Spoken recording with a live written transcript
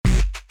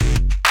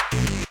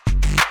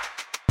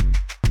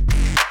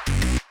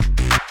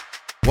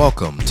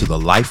Welcome to the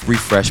Life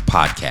Refresh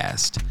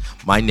Podcast.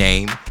 My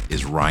name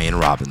is Ryan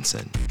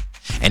Robinson.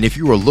 And if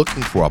you are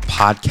looking for a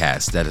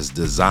podcast that is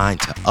designed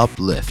to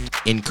uplift,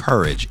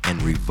 encourage, and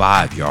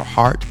revive your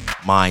heart,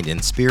 mind,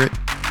 and spirit,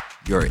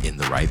 you're in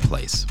the right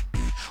place.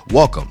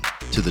 Welcome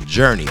to the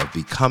journey of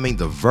becoming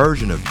the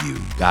version of you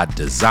God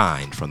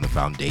designed from the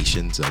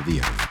foundations of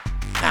the earth.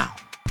 Now,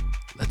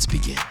 let's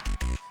begin.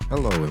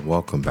 Hello and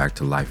welcome back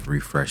to Life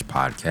Refresh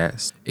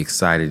Podcast.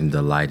 Excited and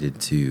delighted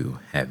to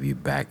have you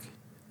back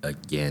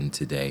again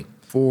today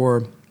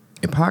for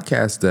a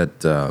podcast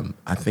that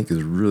I think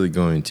is really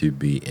going to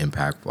be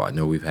impactful. I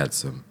know we've had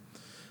some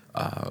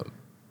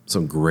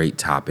great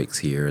topics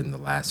here in the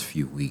last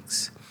few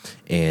weeks,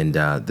 and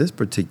this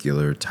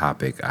particular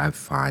topic I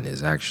find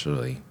is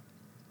actually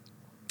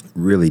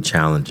really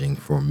challenging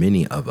for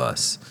many of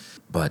us.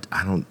 But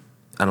I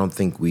don't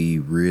think we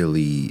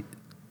really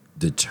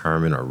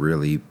determine or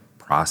really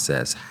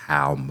process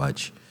how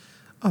much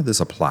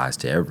this applies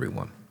to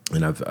everyone.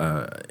 And I'm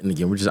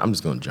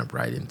just going to jump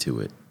right into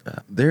it.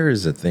 There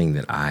is a thing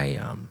that I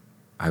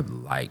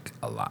like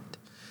a lot,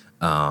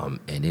 and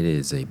it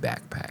is a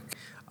backpack.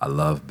 I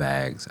love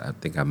bags. I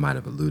think I might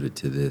have alluded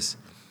to this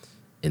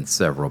in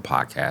several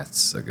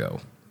podcasts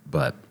ago,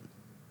 but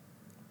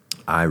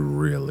I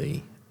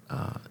really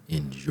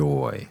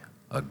enjoy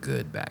a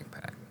good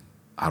backpack.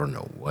 I don't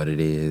know what it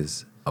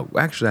is. Oh,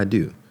 actually, I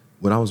do.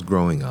 When I was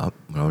growing up,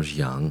 when I was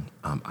young,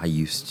 I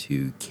used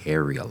to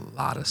carry a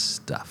lot of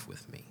stuff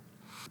with me.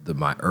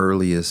 My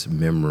earliest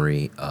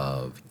memory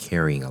of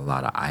carrying a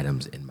lot of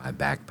items in my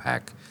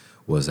backpack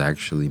was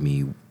actually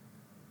me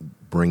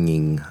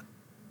bringing,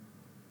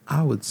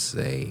 I would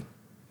say,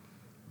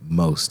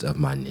 most of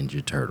my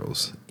Ninja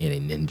Turtles in a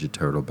Ninja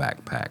Turtle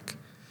backpack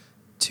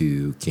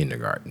to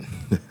kindergarten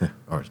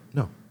or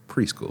no,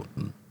 preschool.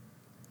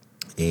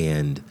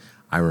 And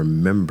I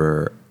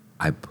remember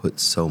I put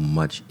so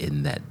much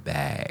in that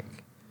bag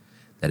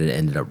that it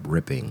ended up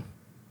ripping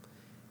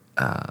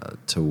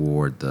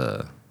toward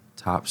the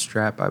top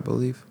strap, I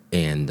believe,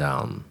 and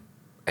I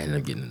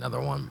ended up getting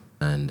another one.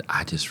 And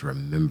I just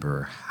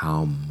remember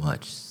how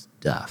much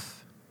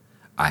stuff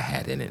I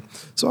had in it.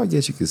 So I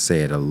guess you could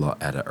say at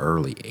an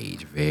early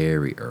age,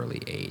 very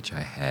early age,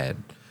 I had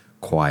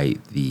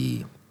quite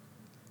the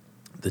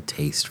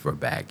taste for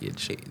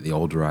baggage. The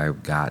older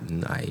I've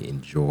gotten, I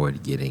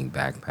enjoyed getting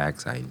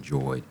backpacks. I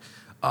enjoyed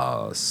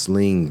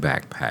sling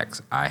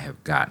backpacks. I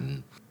have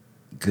gotten,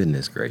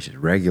 goodness gracious,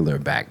 regular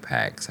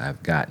backpacks.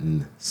 I've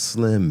gotten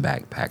slim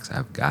backpacks.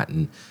 I've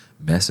gotten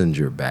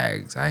messenger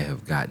bags. I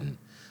have gotten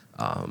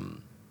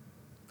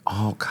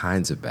all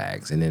kinds of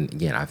bags. And then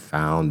again, I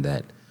found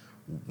that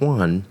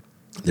one,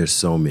 there's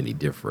so many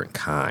different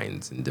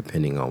kinds, and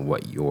depending on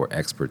what your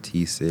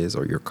expertise is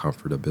or your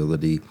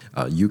comfortability,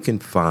 you can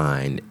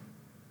find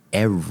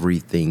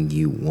everything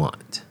you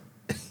want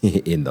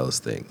in those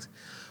things.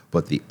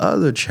 But the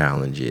other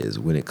challenge is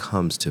when it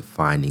comes to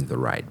finding the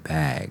right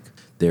bag,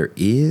 there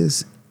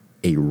is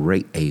a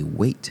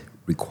weight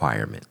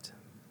requirement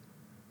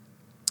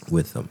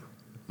with them.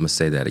 I'm going to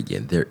say that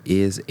again. There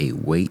is a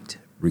weight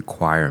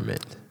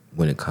requirement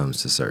when it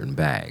comes to certain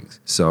bags.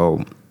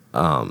 So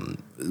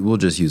we'll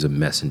just use a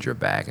messenger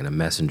bag. And a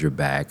messenger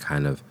bag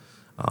kind of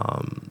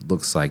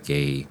looks like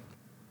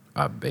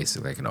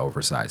basically like an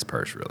oversized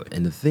purse, really.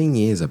 And the thing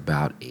is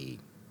about a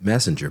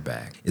messenger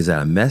bag is that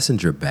a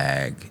messenger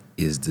bag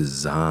is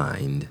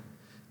designed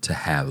to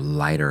have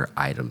lighter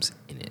items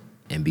in it.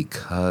 And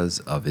because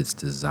of its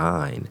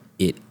design,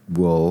 it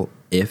will,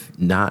 if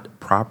not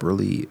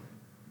properly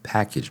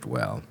packaged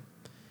well,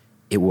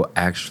 it will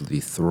actually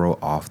throw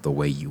off the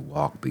way you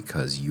walk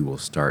because you will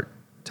start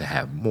to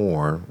have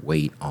more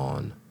weight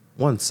on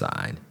one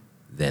side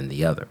than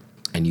the other.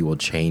 And you will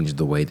change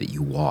the way that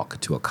you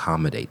walk to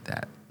accommodate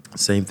that.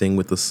 Same thing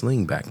with the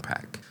sling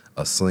backpack.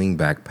 A sling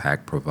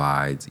backpack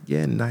provides,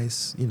 again,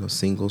 nice,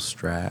 single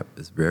strap.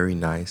 It's very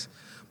nice.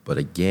 But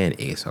again,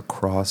 it's a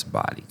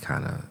crossbody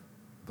kind of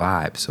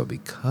vibe. So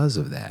because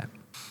of that,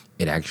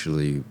 it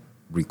actually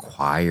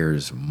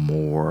requires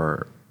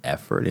more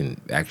effort and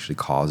actually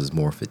causes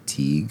more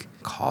fatigue,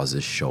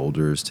 causes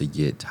shoulders to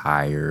get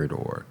tired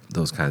or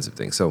those kinds of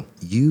things. So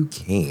you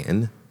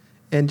can,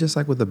 and just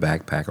like with a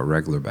backpack, a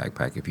regular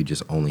backpack, if you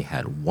just only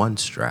had one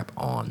strap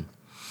on,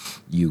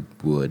 you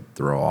would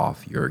throw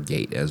off your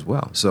gait as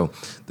well. So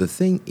the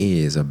thing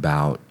is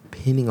about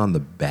depending on the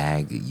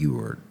bag that you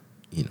were,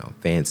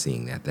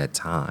 fancying at that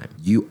time,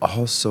 you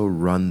also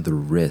run the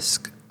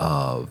risk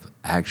of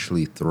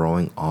actually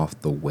throwing off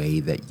the way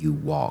that you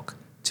walk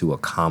to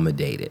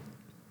accommodate it.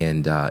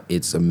 And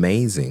it's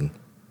amazing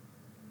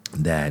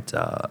that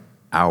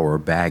our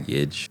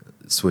baggage,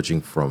 switching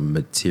from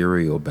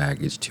material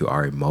baggage to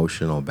our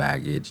emotional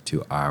baggage,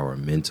 to our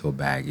mental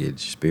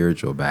baggage,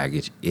 spiritual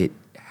baggage, it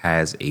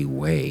has a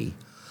way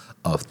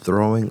of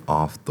throwing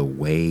off the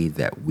way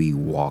that we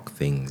walk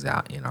things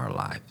out in our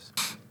lives.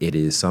 It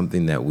is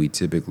something that we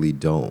typically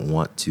don't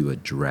want to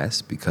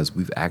address because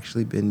we've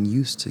actually been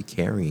used to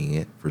carrying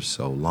it for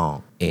so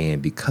long.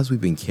 And because we've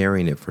been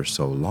carrying it for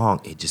so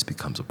long, it just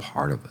becomes a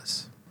part of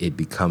us. it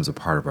becomes a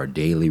part of our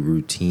daily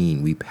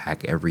routine. We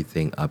pack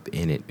everything up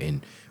in it,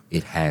 and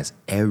it has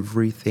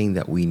everything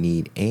that we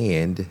need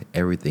and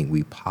everything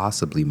we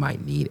possibly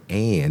might need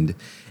and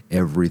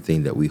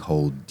everything that we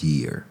hold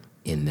dear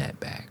in that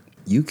bag.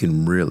 You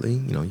can really,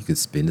 you can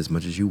spend as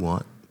much as you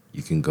want.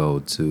 You can go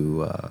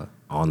to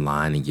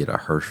online and get a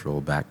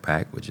Herschel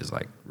backpack, which is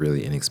like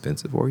really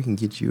inexpensive, or you can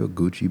get you a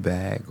Gucci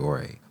bag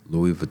or a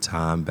Louis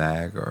Vuitton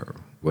bag or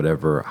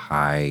whatever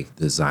high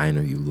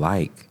designer you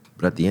like.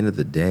 But at the end of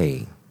the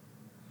day,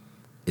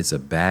 it's a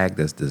bag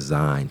that's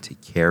designed to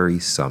carry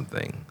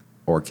something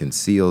or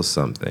conceal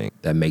something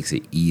that makes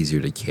it easier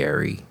to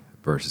carry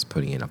versus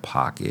putting in a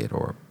pocket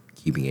or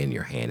keeping it in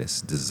your hand.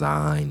 It's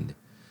designed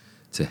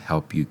to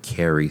help you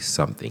carry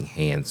something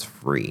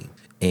hands-free.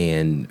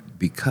 And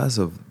because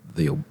of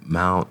the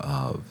amount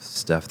of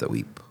stuff that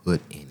we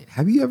put in it,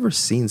 have you ever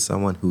seen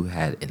someone who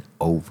had an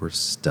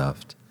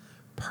overstuffed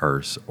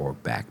purse or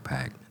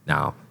backpack?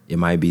 Now, it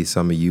might be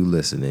some of you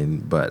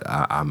listening, but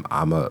I'm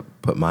going to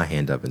put my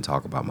hand up and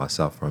talk about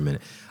myself for a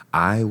minute.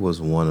 I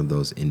was one of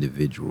those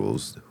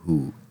individuals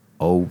who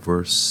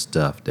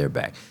overstuffed their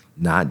bag,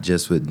 not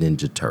just with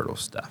Ninja Turtle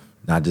stuff.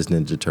 Not just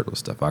Ninja Turtle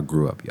stuff. I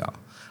grew up, y'all.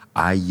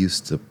 I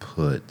used to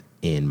put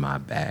in my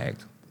bag,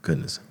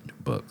 goodness,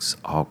 books,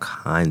 all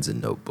kinds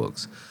of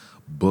notebooks,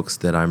 books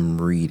that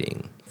I'm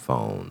reading,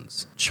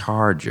 phones,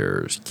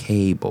 chargers,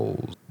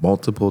 cables,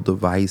 multiple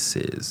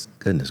devices,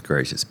 goodness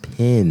gracious,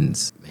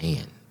 pens.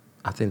 Man,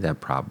 I think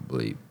that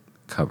probably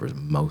covers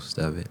most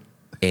of it.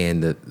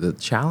 And the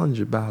challenge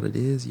about it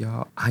is,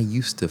 y'all, I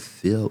used to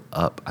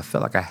I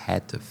felt like I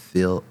had to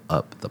fill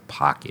up the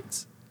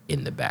pockets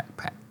in the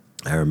backpack.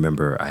 I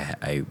remember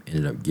I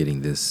ended up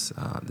getting this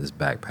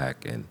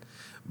backpack, and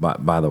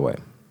by the way,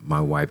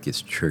 my wife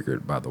gets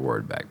triggered by the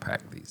word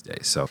backpack these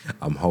days, so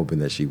I'm hoping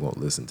that she won't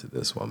listen to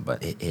this one.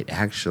 But it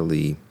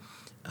actually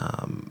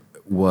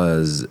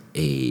was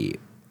a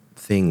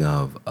thing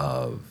of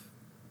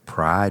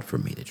pride for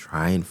me to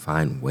try and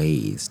find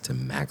ways to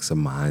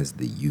maximize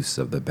the use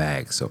of the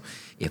bag. So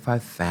if I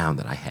found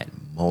that I had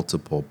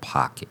multiple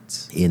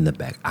pockets in the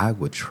bag, I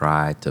would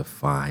try to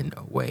find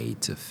a way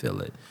to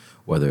fill it,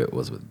 whether it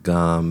was with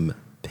gum,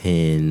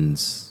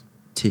 pens,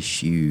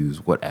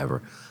 tissues,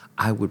 whatever.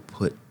 I would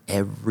put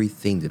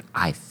everything that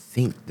I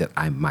think that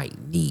I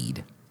might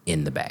need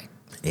in the bag.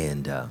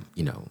 And,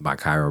 my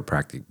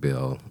chiropractic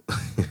bill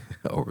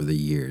over the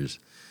years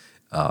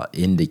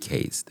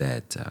indicates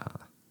that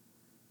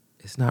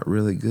it's not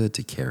really good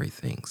to carry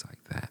things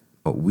like that.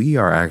 But we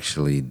are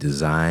actually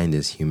designed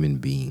as human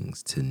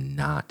beings to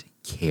not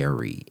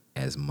carry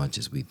as much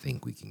as we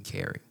think we can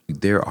carry.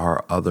 There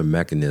are other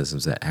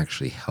mechanisms that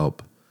actually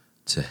help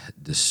to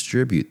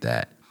distribute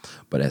that.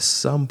 But at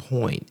some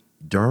point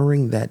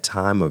during that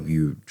time of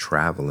you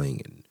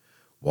traveling and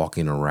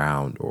walking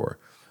around or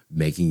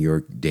making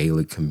your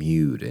daily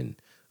commute and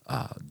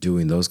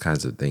doing those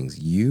kinds of things,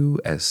 you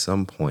at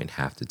some point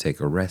have to take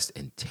a rest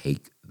and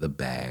take the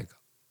bag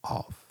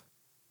off.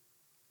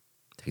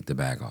 Take the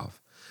bag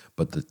off.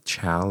 But the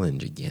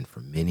challenge, again, for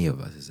many of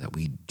us is that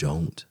we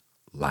don't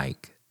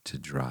like to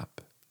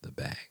drop the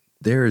bag.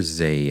 There's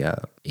a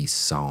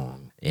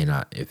song,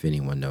 and if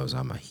anyone knows,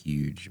 I'm a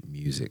huge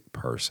music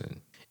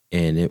person,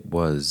 and it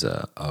was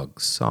a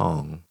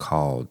song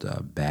called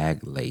 "Bag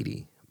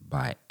Lady"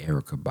 by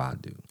Erykah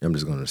Badu. I'm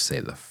just going to say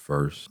the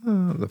first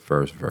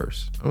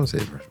verse. I'm going to say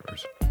the first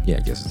verse. Yeah, I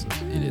guess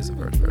it is the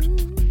first verse.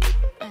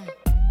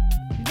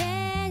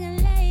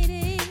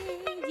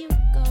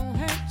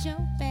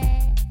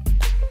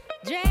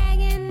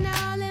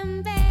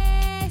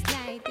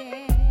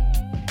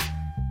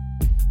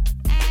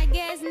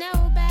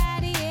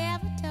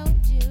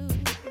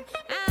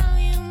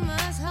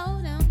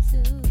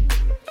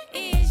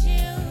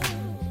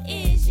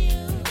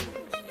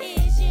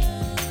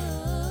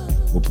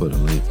 We'll put a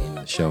link in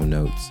the show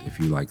notes. If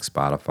you like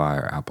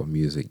Spotify or Apple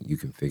Music, you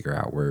can figure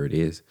out where it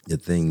is. The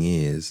thing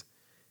is,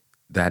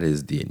 that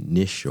is the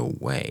initial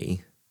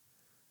way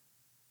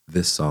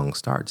this song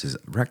starts, is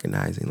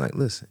recognizing, like,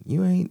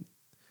 listen,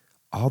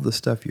 all the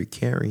stuff you're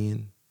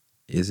carrying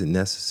isn't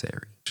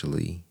necessary.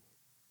 Actually,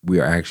 we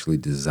are actually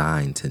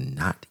designed to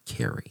not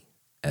carry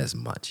as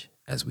much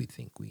as we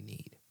think we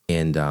need.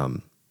 And,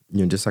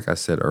 just like I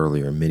said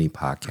earlier in many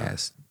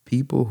podcasts,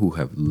 people who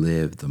have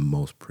lived the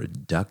most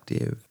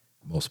productive,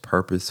 most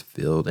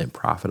purpose-filled and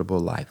profitable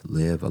life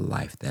live a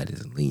life that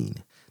is lean.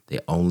 They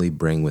only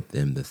bring with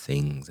them the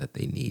things that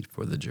they need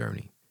for the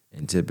journey.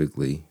 And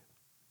typically,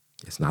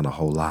 it's not a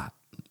whole lot.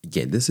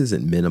 Again, this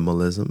isn't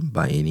minimalism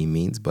by any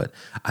means, but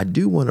I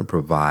do want to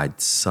provide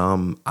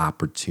some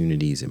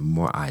opportunities and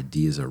more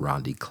ideas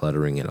around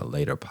decluttering in a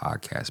later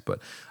podcast. But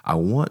I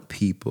want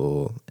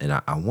people, and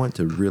I want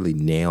to really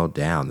nail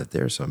down that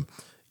there's some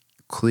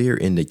clear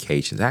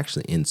indications,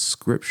 actually in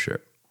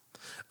Scripture,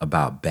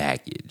 about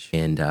baggage.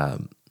 And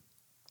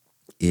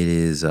it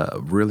is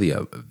really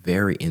a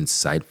very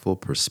insightful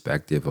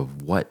perspective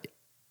of what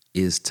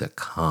is to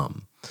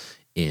come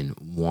in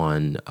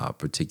one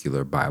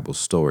particular Bible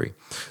story.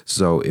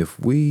 So if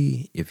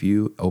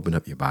you open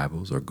up your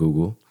Bibles or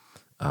Google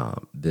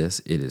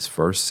It is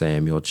 1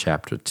 Samuel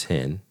chapter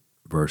 10,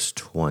 verse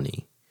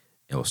 20.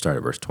 And we'll start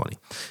at verse 20.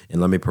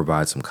 And let me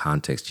provide some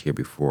context here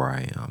before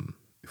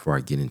I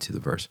get into the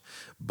verse.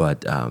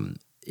 But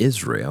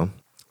Israel,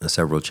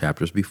 several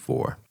chapters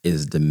before,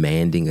 is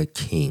demanding a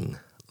king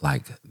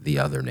like the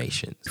other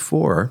nations.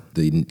 Before,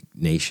 the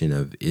nation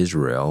of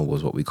Israel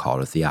was what we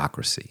call a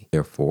theocracy.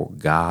 Therefore,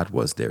 God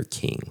was their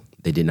king.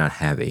 They did not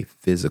have a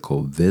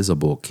physical,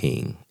 visible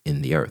king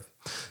in the earth.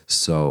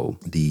 So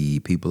the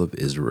people of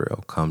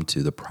Israel come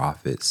to the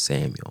prophet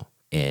Samuel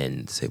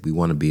and say, we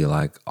want to be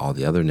like all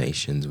the other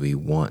nations. We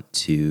want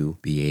to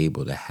be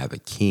able to have a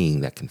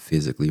king that can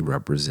physically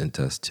represent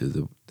us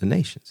to the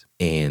nations.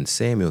 And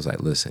Samuel's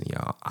like, listen,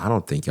 y'all, I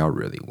don't think y'all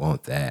really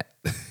want that.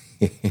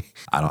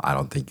 I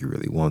don't think you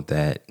really want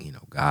that.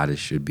 God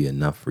should be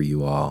enough for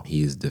you all.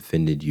 He has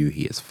defended you.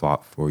 He has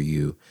fought for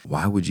you.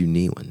 Why would you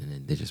need one?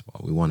 And they just,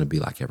 we want to be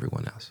like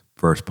everyone else.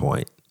 First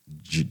point,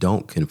 you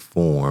don't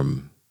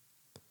conform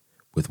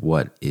with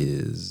what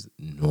is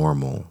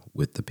normal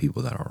with the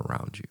people that are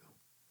around you.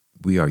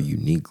 We are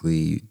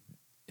uniquely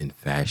and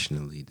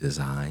fashionably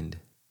designed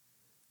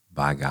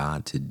by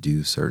God to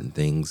do certain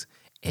things,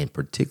 and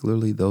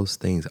particularly those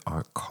things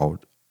are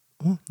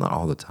not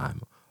all the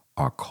time,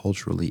 are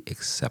culturally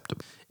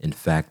acceptable. In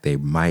fact, they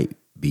might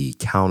be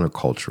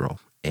countercultural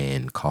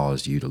and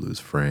cause you to lose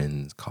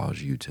friends,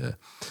 cause you to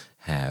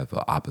have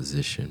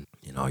opposition.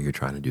 All you're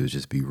trying to do is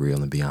just be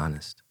real and be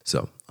honest.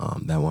 So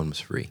that one was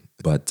free.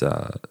 But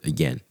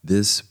again,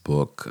 this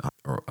book,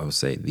 or I would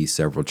say these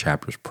several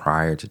chapters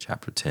prior to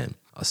chapter 10,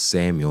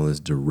 Samuel is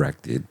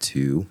directed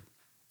to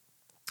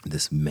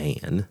this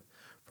man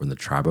from the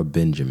tribe of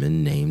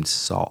Benjamin named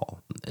Saul.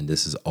 And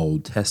this is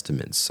Old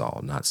Testament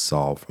Saul, not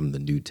Saul from the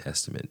New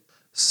Testament.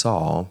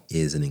 Saul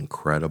is an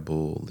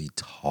incredibly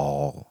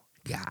tall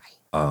guy.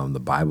 The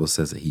Bible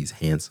says that he's a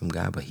handsome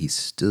guy, but he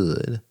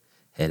stood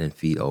head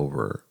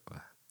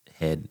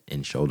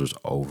and shoulders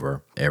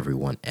over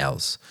everyone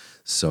else.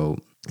 So,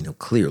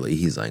 clearly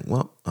he's like,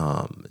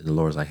 the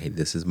Lord's like, hey,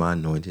 this is my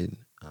anointed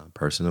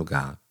person of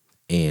God.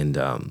 And,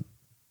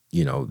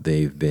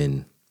 they've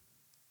been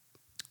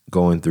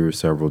going through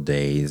several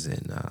days,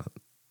 and,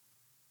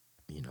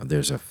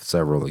 there's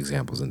several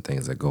examples and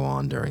things that go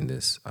on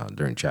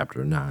during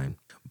chapter 9.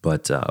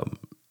 But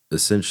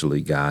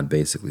essentially, God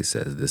basically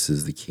says, this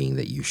is the king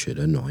that you should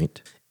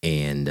anoint.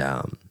 And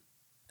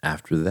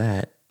after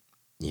that,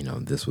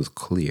 this was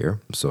clear.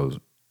 So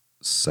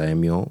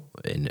Samuel,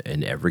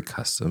 in every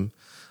custom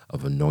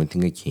of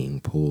anointing a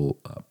king,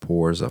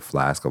 pours a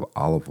flask of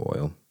olive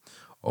oil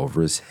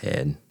over his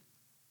head,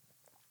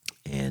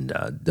 and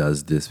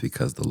does this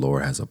because the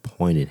Lord has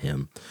appointed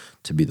him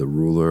to be the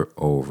ruler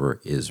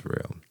over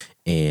Israel.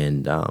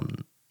 And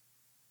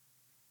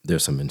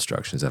there's some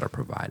instructions that are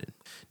provided.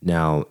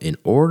 Now, in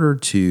order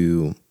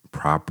to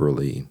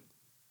properly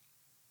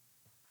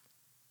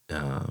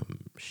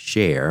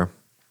share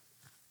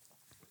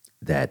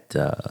that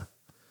a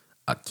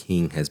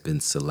king has been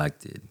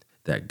selected,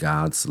 that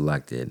God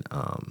selected,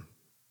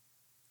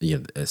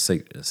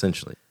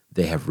 essentially,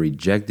 they have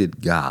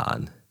rejected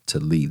God to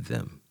lead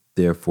them.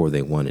 Therefore,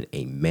 they wanted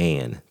a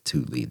man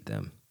to lead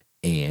them.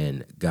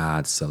 And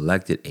God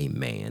selected a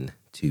man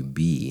to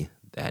be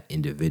that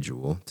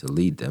individual to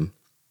lead them.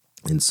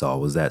 And Saul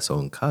was that. So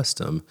in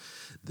custom,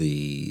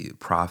 the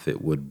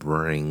prophet would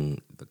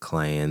bring the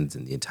clans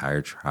and the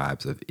entire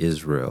tribes of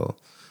Israel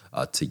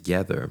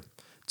together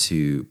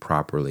to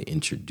properly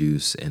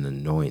introduce and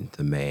anoint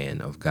the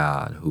man of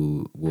God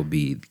who will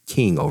be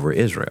king over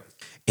Israel.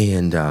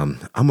 And I'm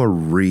going to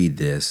read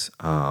this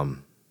because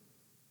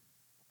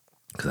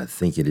I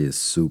think it is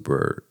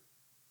super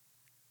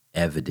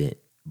evident,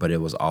 but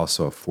it was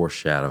also a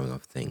foreshadowing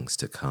of things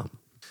to come.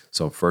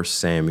 So 1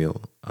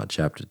 Samuel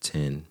chapter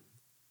 10,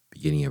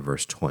 beginning at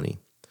verse 20.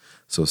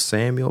 So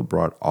Samuel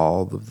brought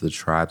all of the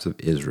tribes of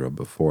Israel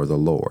before the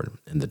Lord,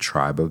 and the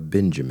tribe of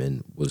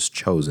Benjamin was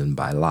chosen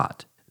by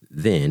lot.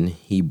 Then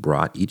he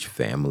brought each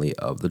family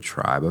of the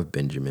tribe of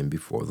Benjamin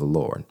before the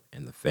Lord,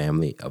 and the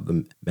family of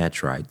the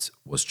Matrites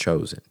was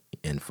chosen.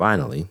 And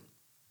finally,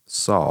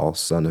 Saul,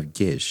 son of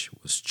Kish,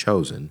 was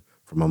chosen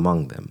from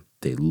among them.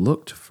 They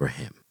looked for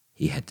him.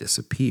 He had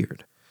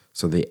disappeared.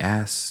 So they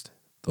asked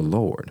the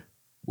Lord,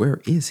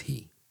 "Where is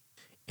he?"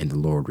 And the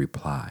Lord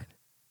replied,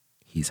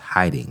 "He's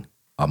hiding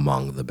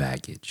among the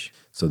baggage."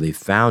 So they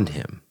found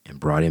him and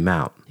brought him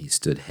out. He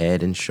stood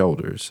head and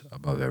shoulders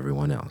above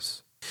everyone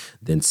else.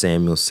 Then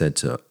Samuel said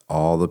to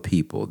all the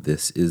people,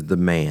 "This is the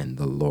man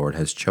the Lord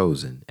has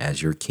chosen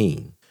as your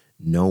king.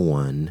 No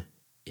one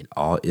in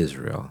all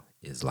Israel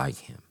is like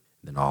him."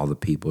 Then all the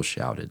people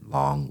shouted,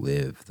 "Long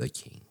live the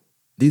king."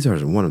 These are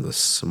one of the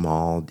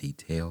small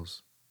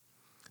details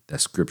that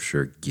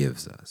Scripture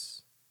gives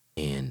us.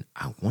 And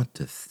I want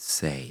to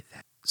say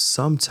that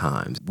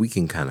sometimes we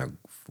can kind of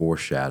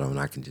foreshadow, and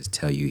I can just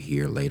tell you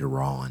here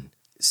later on,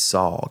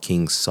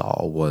 King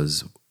Saul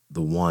was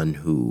the one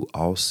who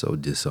also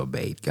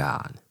disobeyed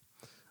God.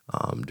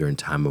 During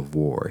time of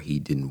war, he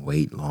didn't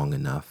wait long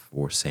enough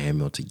for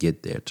Samuel to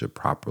get there to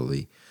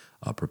properly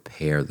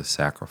prepare the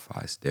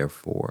sacrifice.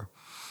 Therefore,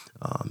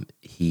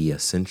 he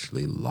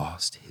essentially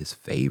lost his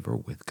favor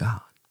with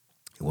God.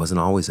 It wasn't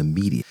always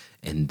immediate.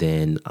 And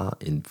then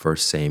in 1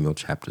 Samuel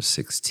chapter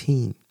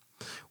 16,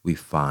 we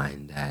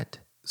find that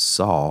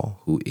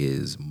Saul, who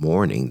is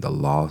mourning the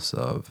loss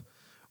of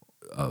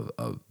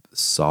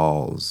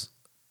Saul's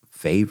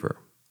favor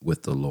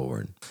with the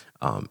Lord,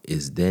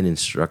 is then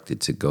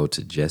instructed to go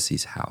to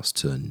Jesse's house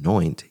to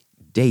anoint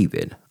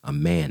David, a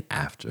man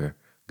after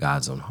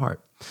God's own heart.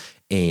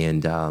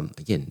 And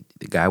again,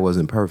 the guy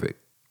wasn't perfect.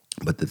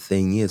 But the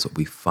thing is, what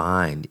we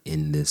find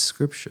in this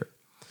scripture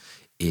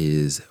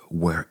is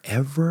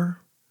wherever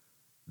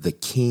the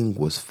king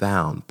was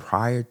found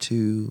prior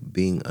to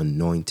being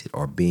anointed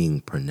or being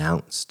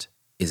pronounced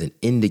is an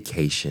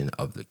indication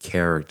of the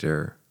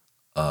character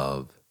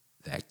of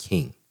that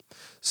king.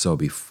 So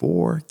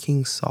before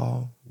King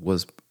Saul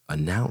was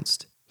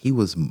announced, he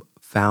was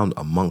found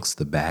amongst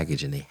the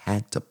baggage, and they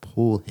had to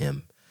pull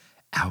him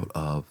out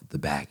of the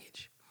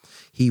baggage.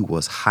 He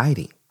was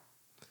hiding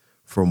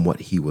from what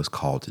he was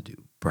called to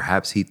do.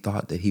 Perhaps he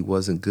thought that he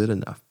wasn't good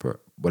enough,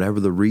 for whatever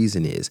the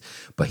reason is,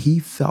 but he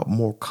felt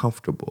more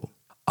comfortable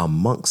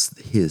amongst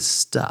his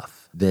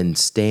stuff than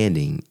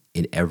standing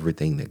in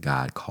everything that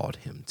God called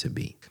him to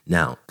be.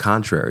 Now,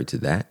 contrary to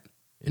that,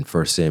 in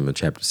 1 Samuel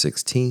chapter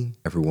 16,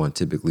 everyone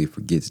typically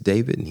forgets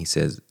David,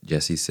 and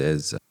Jesse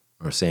says,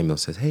 or Samuel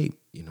says, hey,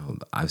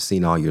 I've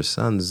seen all your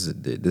sons.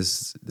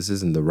 This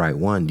isn't the right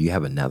one. Do you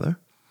have another?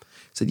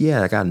 He said,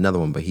 yeah, I got another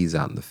one, but he's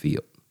out in the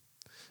field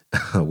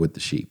with the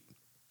sheep.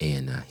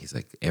 And he's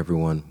like,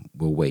 everyone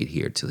will wait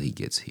here till he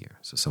gets here.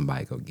 So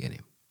somebody go get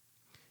him.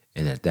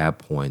 And at that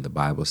point, the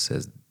Bible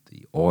says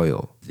the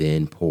oil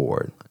then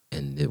poured,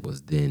 and it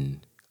was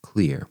then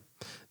clear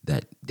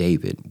that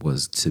David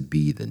was to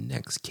be the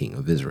next king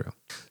of Israel.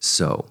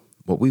 So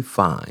what we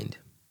find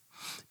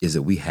is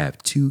that we have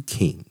two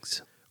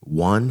kings,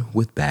 one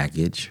with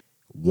baggage,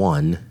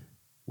 one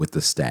with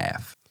the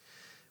staff,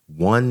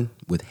 one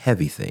with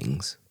heavy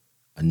things,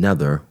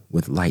 another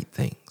with light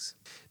things.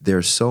 There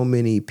are so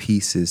many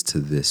pieces to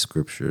this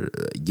scripture.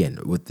 Again,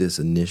 with this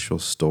initial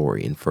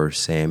story in 1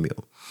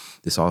 Samuel,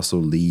 this also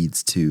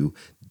leads to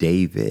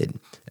David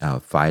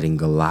fighting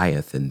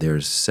Goliath. And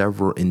there's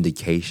several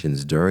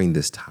indications during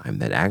this time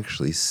that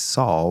actually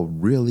Saul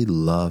really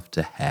loved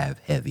to have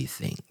heavy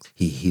things.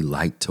 He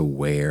liked to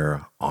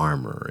wear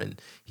armor,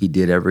 and he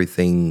did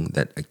everything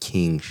that a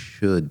king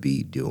should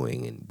be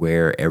doing and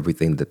wear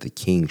everything that the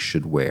king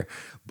should wear.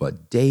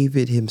 But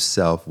David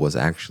himself was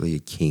actually a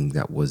king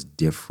that was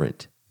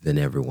different than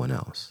everyone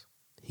else.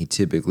 He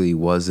typically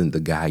wasn't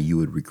the guy you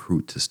would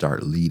recruit to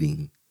start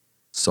leading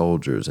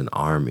soldiers and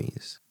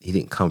armies. He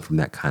didn't come from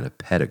that kind of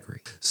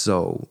pedigree.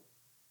 So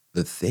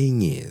the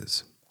thing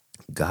is,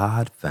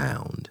 God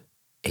found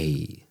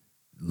a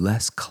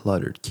less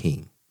cluttered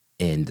king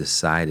and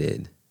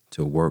decided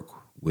to work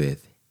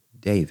with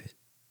David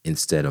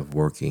instead of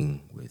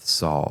working with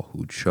Saul,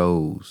 who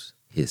chose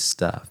his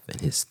stuff and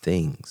his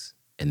things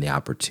and the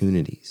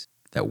opportunities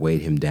that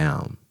weighed him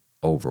down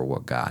over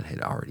what God had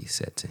already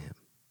said to him.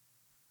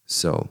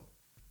 So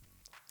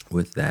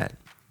with that,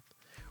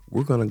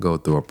 we're going to go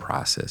through a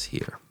process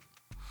here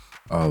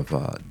of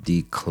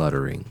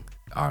decluttering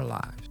our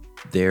lives.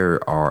 There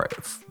are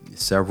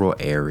several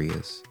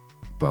areas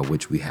by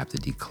which we have to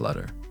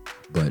declutter,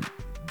 but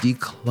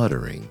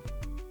decluttering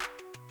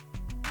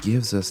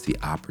gives us the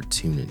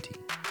opportunity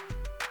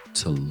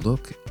to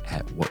look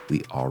at what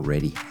we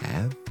already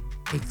have,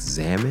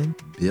 examine,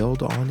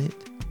 build on it,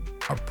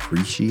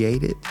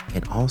 appreciate it,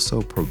 and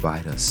also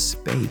provide us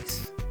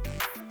space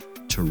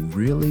to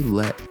really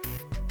let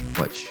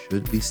what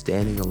should be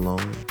standing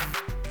alone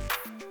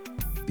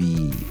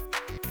be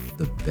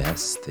the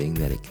best thing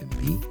that it can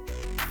be.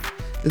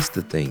 This is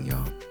the thing,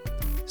 y'all.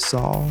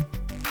 Saul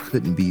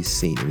couldn't be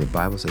seen, and the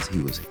Bible says he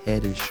was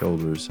head and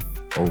shoulders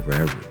over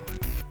everyone.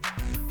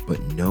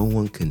 But no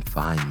one can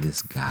find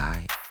this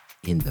guy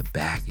in the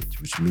baggage,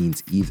 which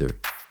means either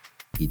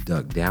he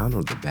dug down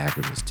or the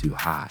baggage was too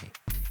high.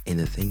 And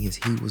the thing is,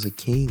 he was a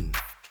king,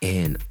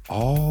 and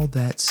all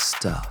that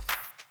stuff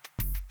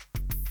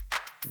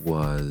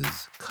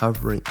was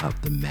covering up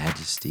the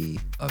majesty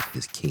of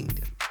his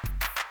kingdom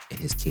and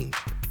his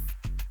kingship.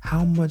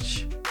 How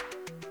much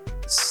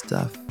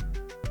stuff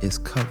is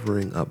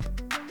covering up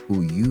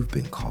who you've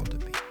been called to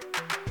be?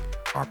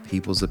 Our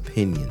people's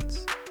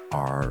opinions,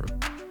 our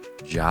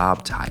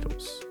job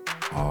titles,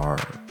 our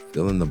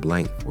fill in the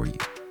blank for you,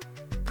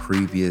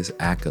 previous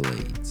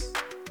accolades,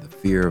 the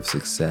fear of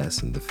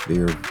success and the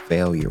fear of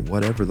failure,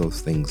 whatever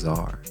those things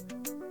are.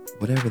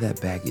 Whatever that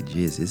baggage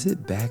is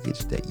it baggage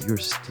that you're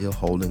still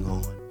holding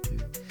on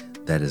to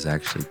that is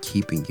actually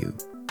keeping you,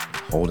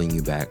 holding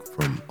you back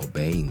from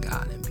obeying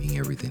God and being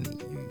everything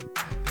that you have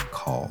been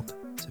called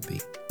to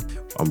be?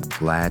 I'm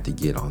glad to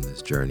get on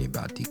this journey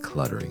about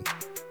decluttering.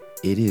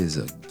 It is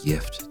a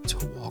gift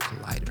to walk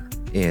lighter.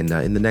 And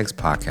in the next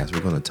podcast,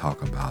 we're going to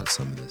talk about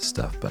some of this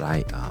stuff, but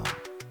I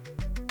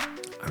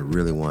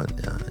really want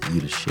you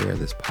to share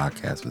this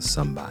podcast with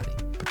somebody,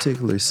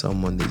 particularly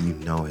someone that you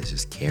know is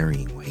just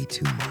carrying way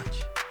too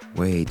much,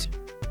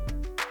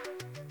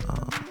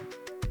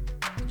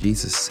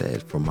 Jesus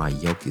said, "For my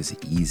yoke is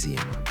easy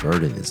and my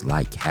burden is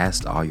light.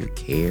 Cast all your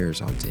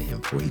cares onto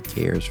him, for he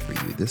cares for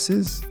you." This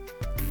is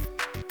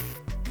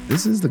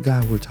the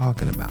guy we're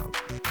talking about.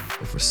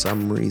 But for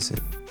some reason,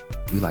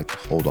 we like to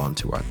hold on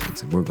to our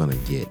things, and we're going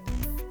to get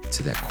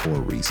to that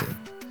core reason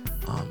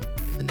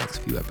in the next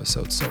few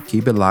episodes. So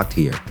keep it locked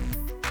here.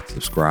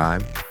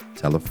 Subscribe,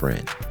 tell a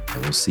friend,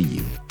 and we'll see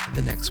you in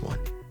the next one.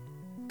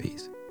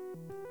 Peace.